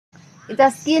It's a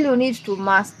skill you need to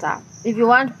master if you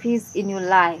want peace in your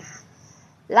life.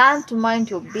 Learn to mind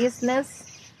your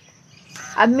business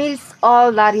amidst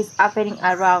all that is happening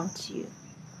around you.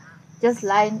 Just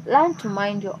learn to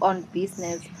mind your own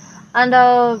business, and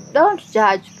don't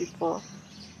judge people.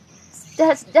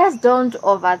 Just don't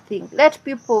overthink. Let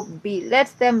people be. Let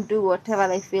them do whatever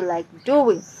they feel like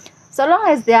doing, so long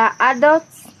as they are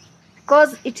adults.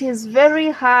 Because it is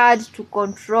very hard to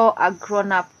control a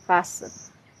grown-up person.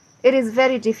 It is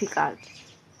very difficult.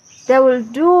 They will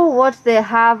do what they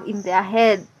have in their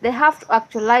head. They have to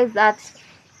actualize that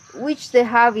which they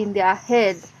have in their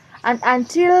head, and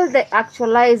until they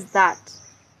actualize that,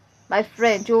 my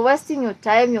friend, you're wasting your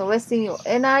time, you're wasting your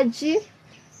energy.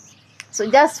 So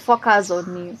just focus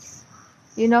on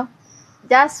you,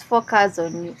 just focus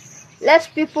on you. Let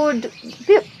people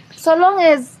do, so long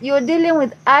as you're dealing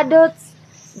with adults,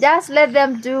 just let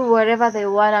them do whatever they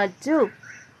want to do,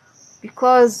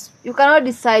 because you cannot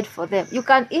decide for them. You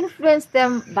can influence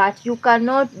them, but you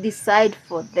cannot decide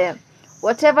for them.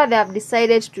 Whatever they have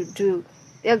decided to do,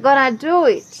 they're gonna do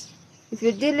it. If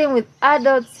you're dealing with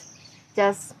adults,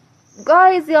 just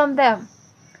go easy on them.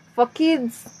 For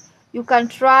kids, you can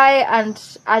try and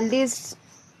at least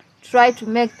try to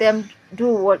make them do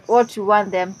what you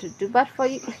want them to do. But for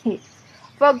you,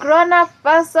 for grown-up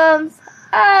persons,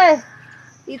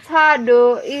 it's hard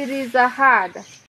though. It is hard.